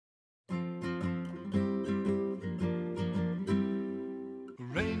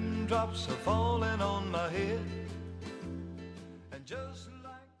Raindrops are falling on my head. And just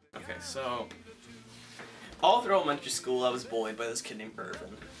like Okay, so all through elementary school I was bullied by this kid named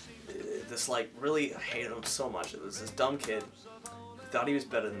Irvin. This like really, I hated him so much. It was this dumb kid who thought he was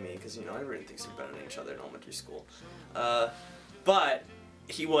better than me because, you know, everyone thinks they're better than each other in elementary school. But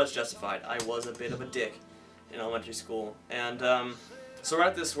he was justified. I was a bit of a dick in elementary school, and so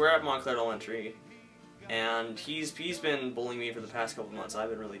we're at Montclair Elementary, and he's been bullying me for the past couple months. I've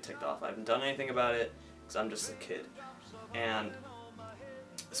been really ticked off. I haven't done anything about it because I'm just a kid. And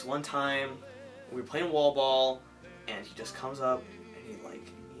this one time we were playing wall ball, and he just comes up and he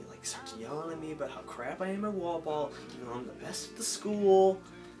starts yelling at me about how crap I am at wall ball, even though I'm the best at the school,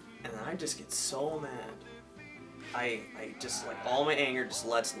 and then I just get so mad. I just, like, all my anger just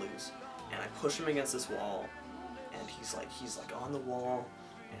lets loose, and I push him against this wall, and he's like on the wall,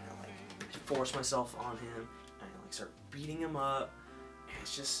 and I like force myself on him, and I like start beating him up, and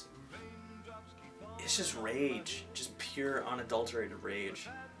it's just rage, just pure unadulterated rage.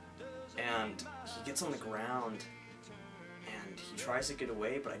 And he gets on the ground, and he tries to get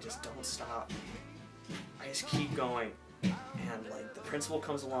away, but I just don't stop. I just keep going, and like the principal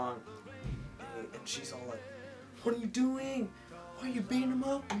comes along, and she's all like, "What are you doing? Why are you beating him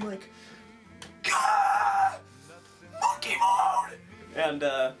up?" I'm like, "Gah! Monkey mode!" And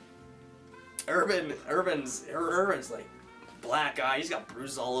Irvin's like black eye. He's got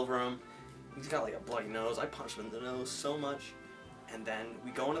bruises all over him. He's got like a bloody nose. I punched him in the nose so much. And then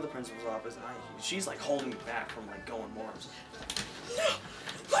we go into the principal's office, and she's like holding me back from like going more. I was like, "No,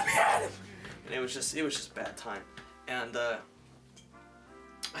 let me at him!" And it was just bad time. And I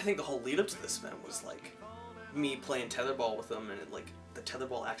think the whole lead up to this event was like me playing tetherball with him, and like the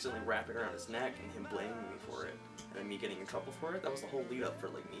tetherball accidentally wrapping around his neck, and him blaming me for it, and then me getting in trouble for it. That was the whole lead up for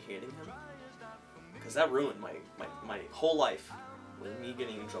like me hating him, because that ruined my whole life, with me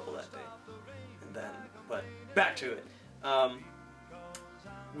getting in trouble that day. And then, but back to it.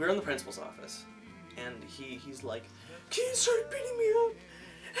 We were in the principal's office, and he's like, "Kian started beating me up,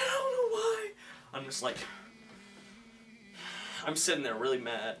 and I don't know why." I'm just like, I'm sitting there really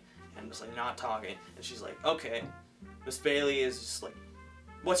mad, and just like not talking, and she's like, "Okay." Miss Bailey is just like,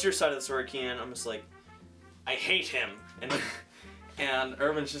 "What's your side of the story, Kian?" I'm just like, "I hate him." And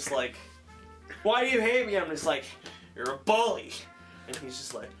Irvin's just like, "Why do you hate me?" I'm just like, "You're a bully." And he's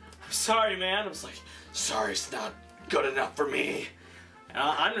just like, "I'm sorry, man." I'm just like, "Sorry's not good enough for me." And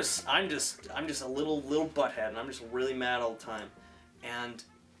I'm just a little butthead, and I'm just really mad all the time. And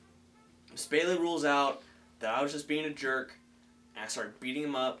Miss Bailey rules out that I was just being a jerk, and I started beating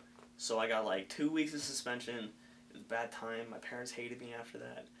him up. So I got like 2 weeks of suspension. It was a bad time. My parents hated me after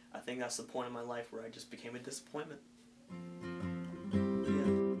that. I think that's the point in my life where I just became a disappointment. Yeah.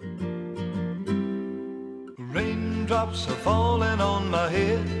 Raindrops are falling on my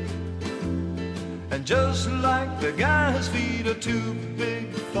head. And just like the guy's feet are too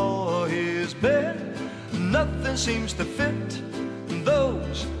big for his bed, nothing seems to fit.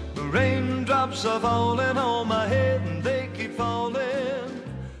 Those raindrops are falling on my head, and they keep falling.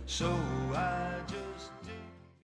 So